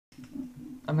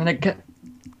I'm gonna get.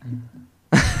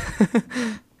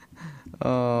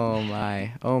 Oh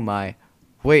my. Oh my.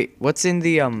 Wait, what's in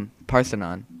the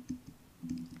Parthenon?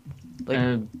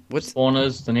 Like what's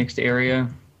Spawners, the next area.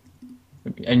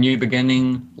 A new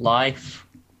beginning, life.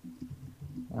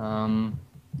 Um,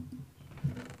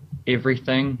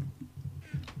 everything.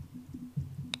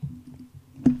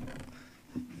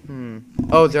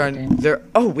 Oh, there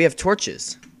oh, we have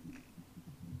torches.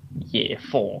 Yeah,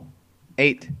 4.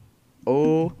 8.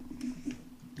 Oh.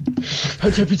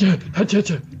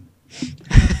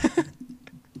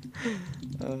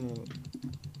 Oh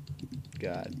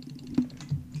god.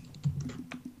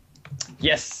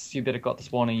 Yes, you better got the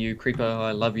spawner, you creeper.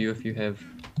 I love you if you have.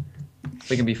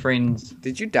 We can be friends.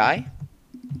 Did you die?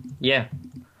 Yeah.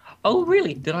 Oh,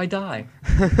 really? Did I die?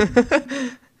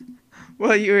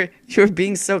 Well, you were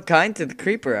being so kind to the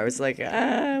creeper. I was like,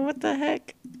 what the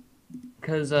heck?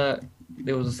 Because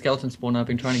there was a skeleton spawner. I've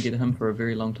been trying to get him for a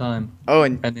very long time. Oh,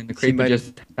 and And then the he creeper might have.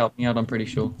 just helped me out, I'm pretty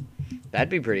sure. That'd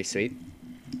be pretty sweet.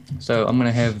 So I'm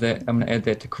gonna have that. I'm gonna add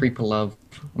that to creeper love.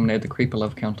 I'm gonna add the creeper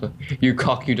love counter. You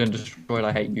cock, you done destroyed.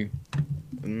 I hate you.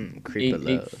 Creeper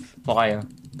Eat love. fire.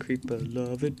 Creeper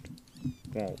love it.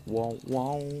 Wow, wow,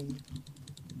 wow.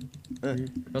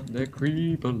 Got that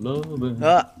creeper love.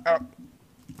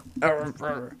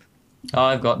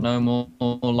 I've got no more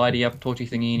lighty up torchy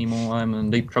thingy anymore. I'm in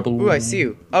deep trouble. Ooh, I see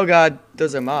you. Oh god,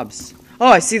 those are mobs. Oh,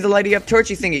 I see the lighty up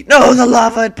torchy thingy. No, the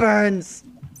lava, it burns.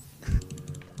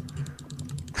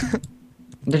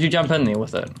 Did you jump in there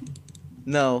with it?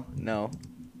 No, no.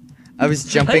 I was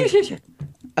jumping.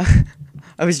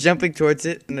 I was jumping towards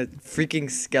it, and a freaking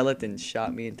skeleton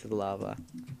shot me into the lava.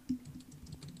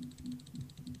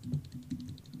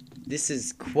 This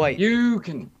is quite. You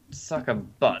can suck a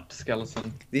butt,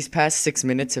 skeleton. These past 6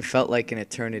 minutes have felt like an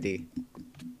eternity.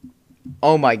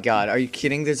 Oh my god, are you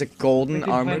kidding? There's a golden We've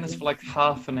been armor. playing this for like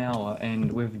half an hour,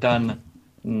 and we've done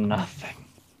nothing.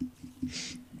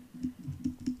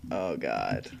 Oh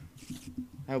god.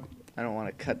 I don't want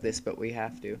to cut this, but we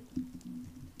have to.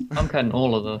 I'm cutting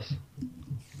all of this.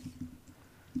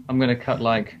 I'm gonna cut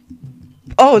like.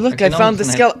 Oh, look, Actually, I no, found I'm the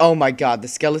just skeleton. Oh my god, the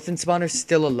skeleton spawner's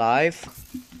still alive.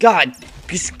 God,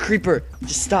 this creeper,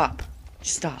 just stop.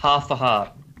 Just stop. Half a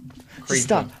heart. Just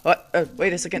stop.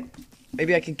 Wait a second.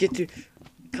 Maybe I can get to.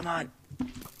 Come on.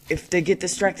 If they get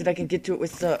distracted, I can get to it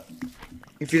with the.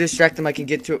 If you distract them, I can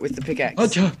get to it with the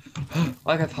pickaxe.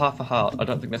 I have half a heart. I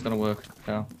don't think that's gonna work.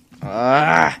 No.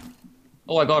 Ah!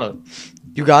 Oh, I got it.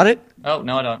 You got it? Oh,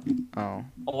 no, I don't. Oh.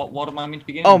 Oh, what am I meant to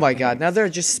be getting? Oh my god, now there are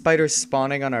just spiders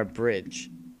spawning on our bridge.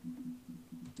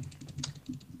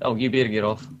 Oh, you better get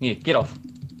off. Yeah, get off.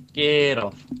 Get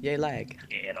off. Yay, lag.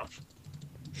 Get off.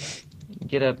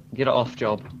 Get a off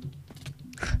job.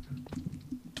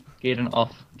 Get an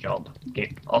off job.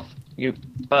 Get off. You.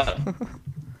 But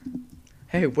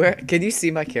Hey, where. Can you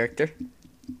see my character?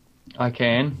 I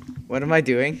can. What am I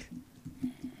doing?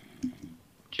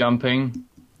 Jumping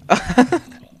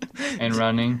and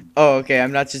running. Oh, okay,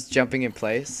 I'm not just jumping in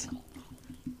place.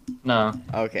 No.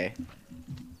 Okay.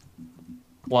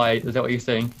 Why? Is that what you're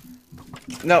saying?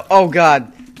 No, oh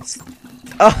god. You've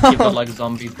got Oh. like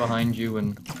zombies behind you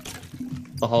and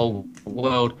the whole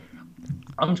world.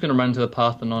 I'm just gonna run to the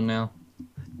Parthenon now.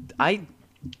 I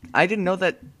didn't know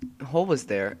that hole was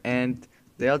there, and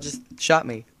they all just shot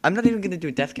me. I'm not even gonna do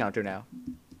a death counter now.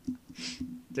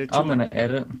 They're too I'm gonna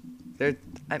edit. They're,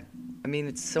 I mean,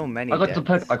 it's so many. I got the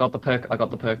deaths. pick. I got the pick. I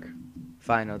got the pick.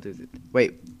 Fine, I'll do it.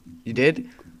 Wait, you did?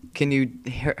 Can you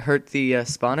hurt the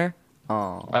spawner?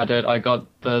 Oh. I did. I got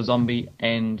the zombie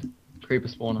and creeper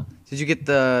spawner Did you get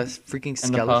the freaking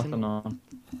and the skeleton? Parthenon.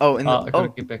 Oh, in the I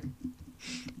couldn't get back.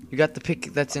 you got the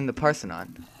pick that's in the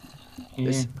Parthenon. Yeah.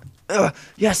 This-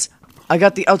 yes, I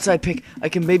got the outside pick. I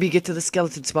can maybe get to the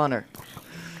skeleton spawner.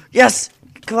 Yes,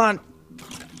 come on.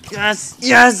 Yes,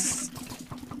 yes.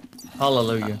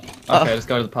 Hallelujah. Uh, Okay, let's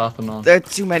go to the Parthenon. There are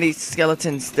too many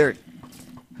skeletons. There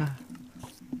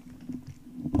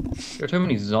are too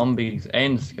many zombies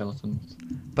and skeletons.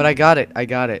 But I got it. I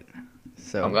got it.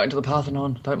 So. I'm going to the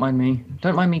Parthenon. Don't mind me.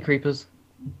 Don't mind me, creepers.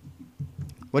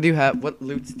 What do you have? What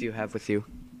loots do you have with you?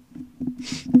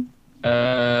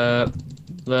 A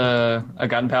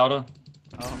gunpowder.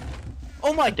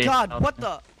 Oh my Death god! powder. What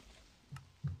the?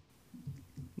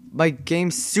 My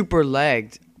game's super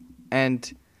lagged,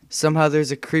 and somehow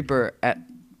there's a creeper at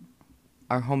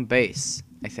our home base.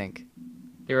 I think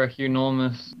You're a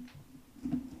enormous.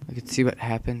 I could see what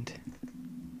happened.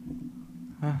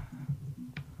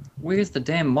 Where's the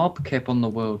damn mob cap on the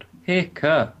world? Heck.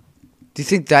 Do you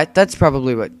think that's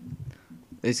probably what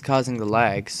is causing the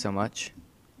lag so much?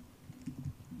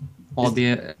 Oh,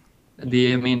 there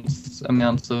the immense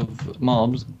amounts of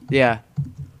mobs. Yeah.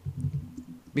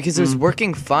 Because it was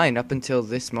working fine up until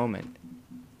this moment.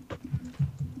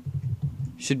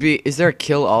 Should be. Is there a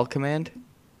kill all command?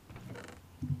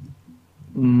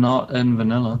 Not in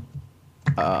vanilla.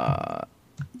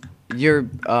 Your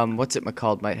what's it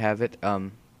called might have it. I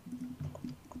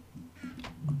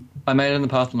made it in the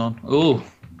Pantheon. Ooh.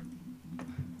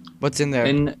 What's in there?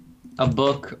 In a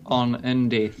book on in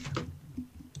death.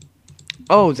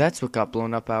 Oh, that's what got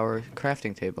blown up our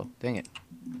crafting table. Dang it.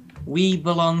 We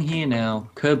belong here now.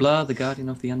 Kerbla, the guardian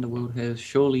of the underworld, has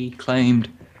surely claimed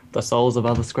the souls of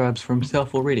other scribes for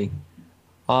himself already.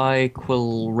 I,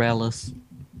 Quilralis.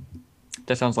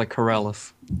 That sounds like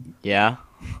Corrales. Yeah.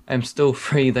 I'm still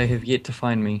free, they have yet to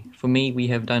find me. For me, we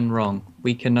have done wrong.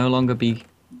 We can no longer be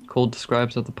called the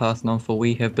scribes of the Pantheon, for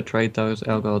we have betrayed those,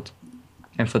 our gods.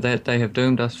 And for that, they have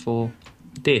doomed us for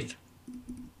death.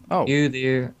 Oh. You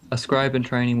there, a scribe in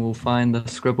training, will find the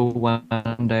scribble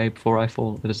one day before I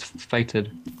fall. It is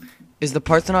fated. Is the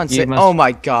Parthenon You must- Oh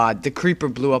my god, the creeper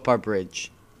blew up our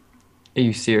bridge. Are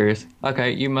you serious?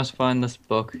 Okay, you must find this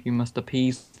book. You must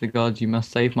appease the gods. You must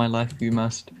save my life. You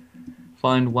must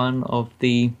find one of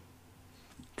the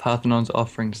Parthenon's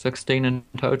offerings, 16 in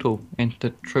total. And to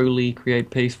truly create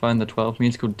peace, find the 12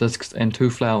 musical discs and 2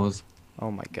 flowers.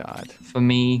 Oh my god. For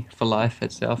me, for life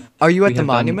itself. Are you we at the have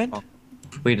done monument? wrong.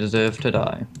 We deserve to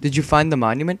die. Did you find the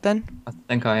monument then? I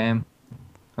think I am.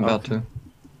 I'm about Okay. to.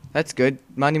 That's good.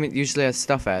 Monument usually has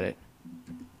stuff at it.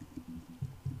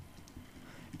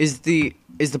 Is the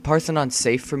Parthenon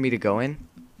safe for me to go in?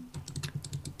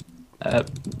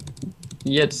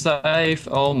 Yet safe.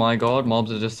 Oh my god,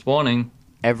 mobs are just spawning.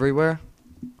 Everywhere?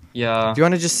 Yeah. Do you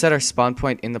want to just set our spawn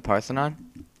point in the Parthenon?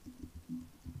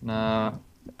 Nah,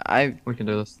 I. we can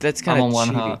do this. That's kind I'm of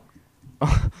on one cheaty.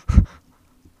 heart.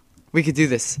 We could do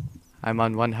this. I'm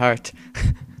on one heart.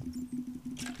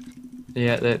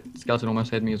 Yeah, that skeleton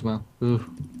almost had me as well. Ooh.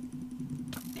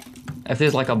 If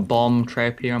there's like a bomb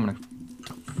trap here, I'm gonna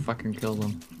fucking kill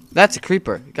them. That's a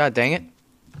creeper. God dang it.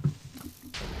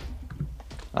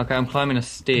 Okay, I'm climbing the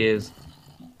stairs.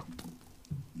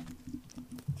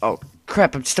 Oh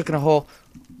crap! I'm stuck in a hole.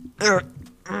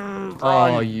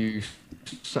 Oh, you.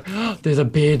 There's a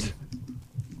bed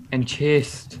and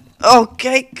chest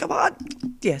Okay, come on.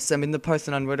 Yes, I'm in the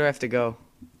Parthenon. Where do I have to go?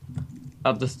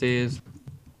 up the stairs.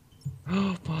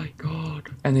 Oh my god!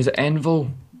 And there's an anvil,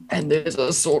 and there's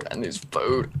a sword, and there's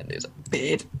food, and there's a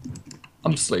bed.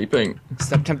 I'm sleeping.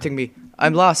 Stop tempting me.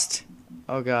 I'm lost.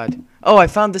 Oh god. Oh, I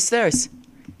found the stairs.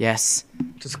 Yes.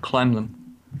 Just climb them.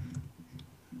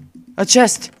 A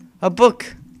chest. A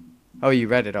book. Oh, you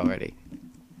read it already.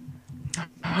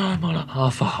 I'm on a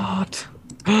half a heart.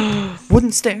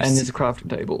 Wooden stairs. And there's a crafting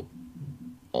table.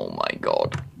 Oh my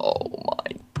god. Oh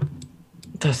my.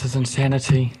 This is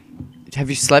insanity. Have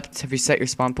you slept? Have you set your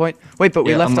spawn point? Wait, but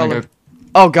we Yeah, left I'm all gonna of...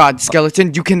 Oh god,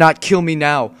 skeleton, you cannot kill me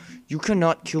now. You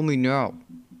cannot kill me now.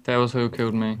 That was who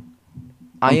killed me.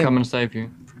 I I'm am... coming to save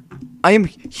you. I am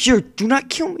here. Do not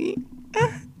kill me.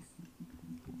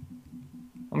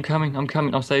 I'm coming.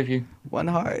 I'll save you. One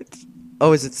heart.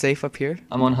 Oh, is it safe up here?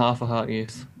 I'm on half a heart,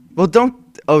 yes. Well, don't...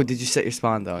 Oh, did you set your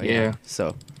spawn, though? Yeah.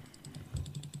 So,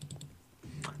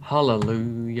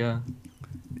 Hallelujah.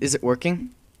 is it working?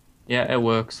 Yeah, it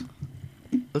works.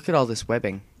 Look at all this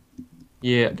webbing.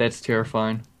 Yeah, that's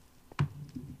terrifying.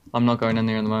 I'm not going in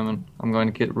there in the moment. I'm going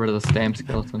to get rid of the stamp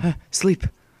skeleton. Sleep.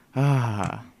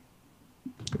 Ah.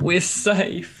 We're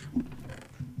safe.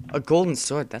 A golden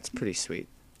sword. That's pretty sweet.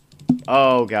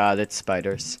 Oh, God, it's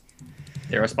spiders.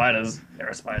 There are spiders. There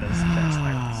are spiders. There are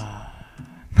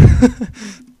spiders.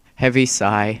 Heavy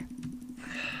sigh.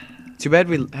 Too bad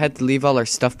we had to leave all our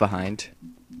stuff behind.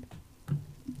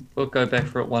 We'll go back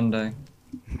for it one day.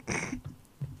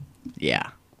 Yeah.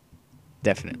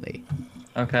 Definitely.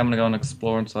 Okay, I'm gonna go and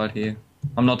explore inside here.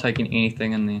 I'm not taking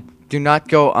anything in there. Do not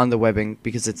go on the webbing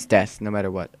because it's death no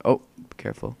matter what. Oh, be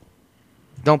careful.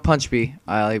 Don't punch me.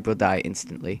 I will die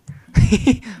instantly.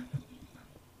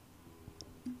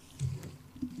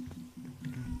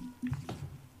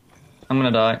 I'm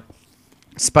gonna die.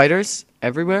 Spiders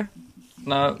everywhere?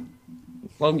 No.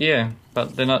 Well, yeah,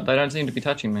 but they're not. They don't seem to be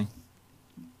touching me.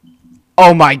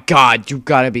 Oh my god, you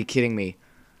gotta be kidding me.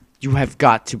 You have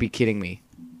got to be kidding me.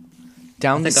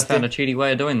 Down I think I found a cheaty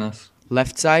way of doing this.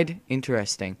 left side?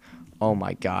 Interesting. Oh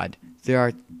my god. There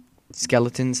are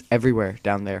skeletons everywhere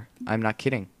down there. I'm not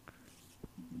kidding.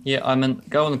 Yeah,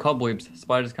 go in the cobwebs.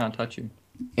 Spiders can't touch you.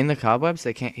 In the cobwebs,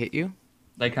 they can't hit you?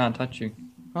 They can't touch you.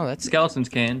 Oh, that's... Skeletons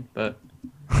can, but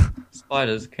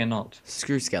spiders cannot.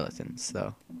 Screw skeletons,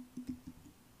 though.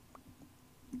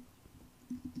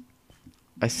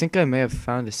 I think I may have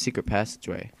found a secret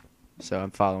passageway. so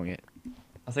I'm following it.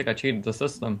 I think I cheated the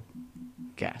system.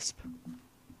 Gasp.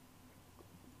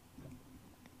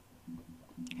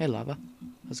 Hey, lava.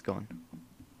 How's it going?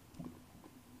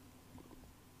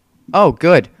 Oh,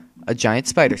 good. A giant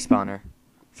spider spawner.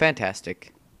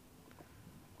 Fantastic.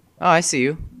 Oh, I see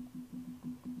you.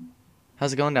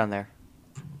 How's it going down there?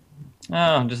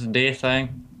 Oh, just a day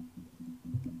thing.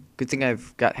 Good thing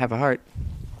have a heart.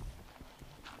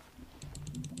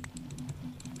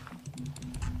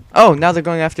 Oh, now they're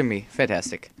going after me.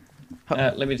 Fantastic.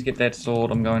 Let me just get that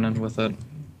sword. I'm going in with it.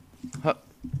 Hup.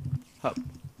 Hup.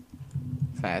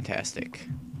 Fantastic.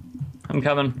 I'm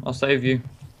coming. I'll save you.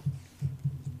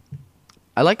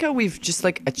 I like how we've just,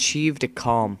 like, achieved a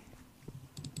calm.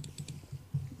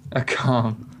 A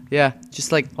calm. Yeah,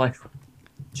 just like,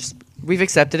 we've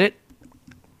accepted it.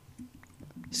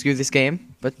 Screw this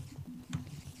game, but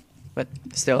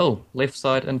still. Oh, left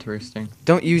side, interesting.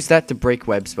 Don't use that to break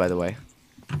webs, by the way.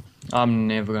 I'm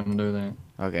never gonna do that.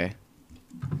 Okay.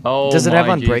 Oh, Does it have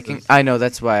my unbreaking? Jesus. I know,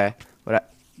 that's why.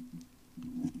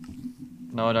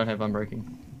 No, I don't have unbreaking.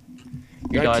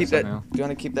 Do you want to died keep somehow. that? Do you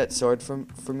want to keep that sword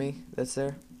for me? That's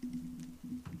there.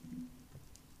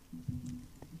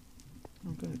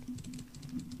 Oh, good.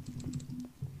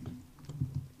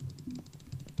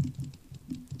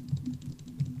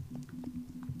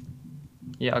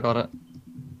 Yeah, I got it.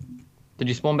 Did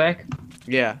you spawn back?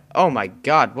 Yeah. Oh my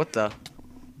God! What the?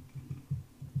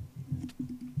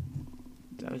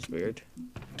 That was weird.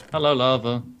 Hello,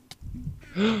 lava.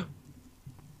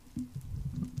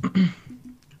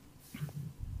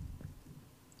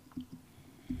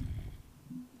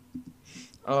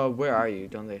 Where are you?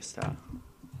 ¿Dónde está?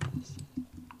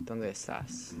 ¿Dónde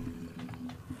estás?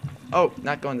 Oh,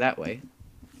 not going that way.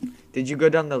 Did you go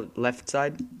down the left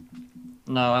side?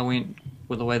 No, I went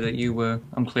with the way that you were.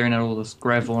 I'm clearing out all this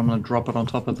gravel. I'm gonna drop it on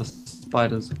top of the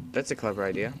spiders. That's a clever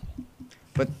idea.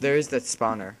 But there is that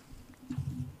spawner.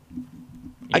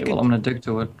 Yeah, well, I'm gonna dig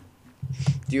to it.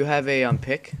 Do you have a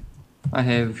pick? I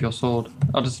have your sword.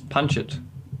 I'll just punch it.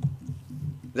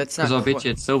 That's not. Because I bet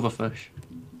you it's silverfish.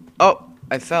 Oh,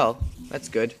 I fell. That's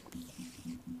good.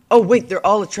 Oh wait, they're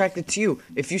all attracted to you.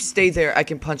 If you stay there, I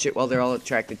can punch it while they're all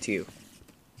attracted to you.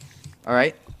 All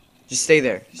right, just stay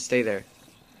there. Just stay there.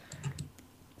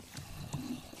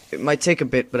 It might take a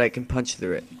bit, but I can punch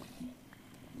through it.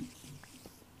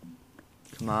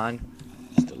 Come on,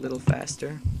 just a little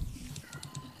faster.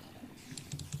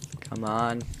 Come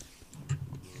on.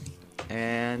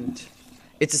 And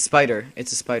it's a spider.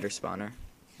 It's a spider spawner.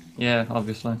 Yeah,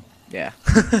 obviously. Yeah.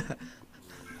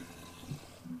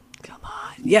 Come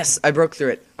on. Yes, I broke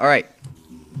through it. All right.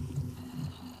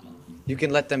 You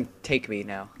can let them take me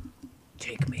now.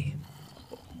 Take me.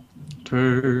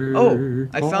 Oh,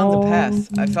 I found the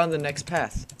path. I found the next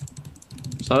path.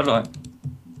 So did I.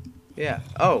 Yeah.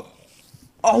 Oh.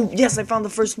 Oh, yes, I found the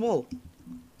first wall.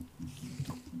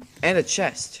 And a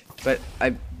chest. But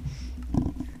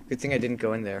good thing I didn't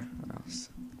go in there. Or else.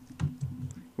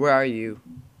 Where are you?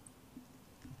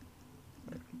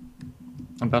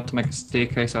 I'm about to make a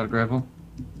staircase out of gravel.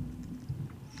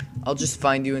 I'll just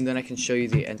find you and then I can show you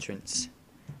the entrance.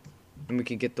 And we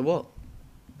can get the wall.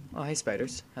 Oh, hey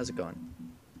spiders. How's it going?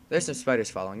 There's some spiders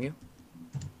following you.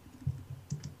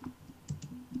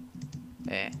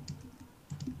 Eh.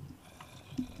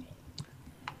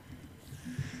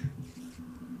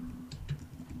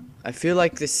 I feel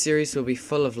like this series will be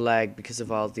full of lag because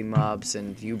of all the mobs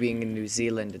and you being in New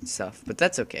Zealand and stuff, but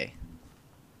that's okay.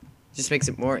 Just makes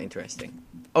it more interesting.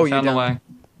 Oh, you're Found the down. way.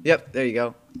 Yep, there you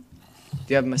go. Do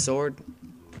you have my sword?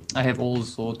 I have all the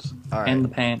swords. All right. And the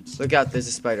pants. Look out, there's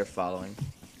a spider following.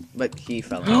 But he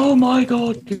fell. Oh my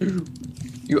god,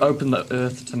 you opened the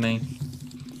earth to me.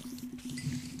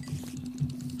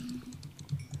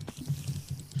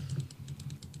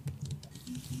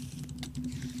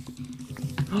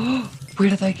 Where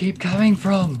do they keep coming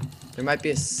from? There might be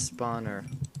a spawner.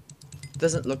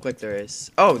 Doesn't look like there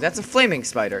is. Oh, that's a flaming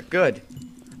spider. Good.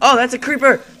 Oh, that's a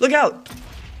creeper. Look out.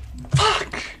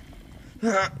 Fuck!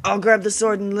 I'll grab the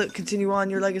sword and continue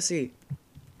on your legacy.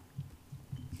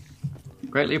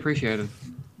 Greatly appreciated.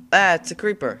 Ah, it's a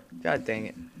creeper. God dang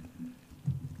it.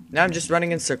 Now I'm just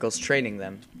running in circles, training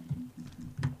them.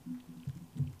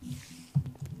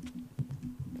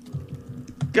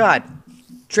 God.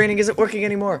 Training isn't working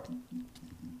anymore.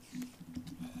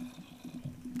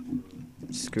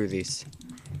 Screw these.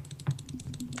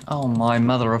 Oh my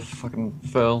mother of fucking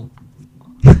Phil.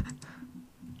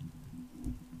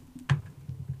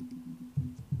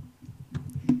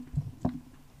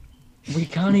 We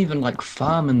can't even like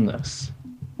farm in this.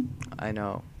 I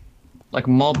know. Like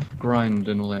mob grind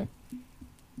and all that.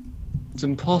 It's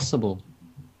impossible.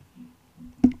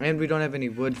 And we don't have any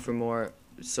wood for more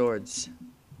swords.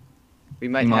 We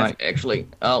might You have might actually.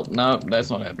 Oh no, that's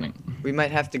not happening. we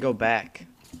might have to go back.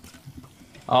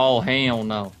 Oh hell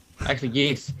no. Actually,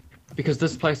 yes, because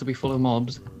this place will be full of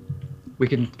mobs. We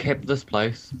can cap this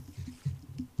place,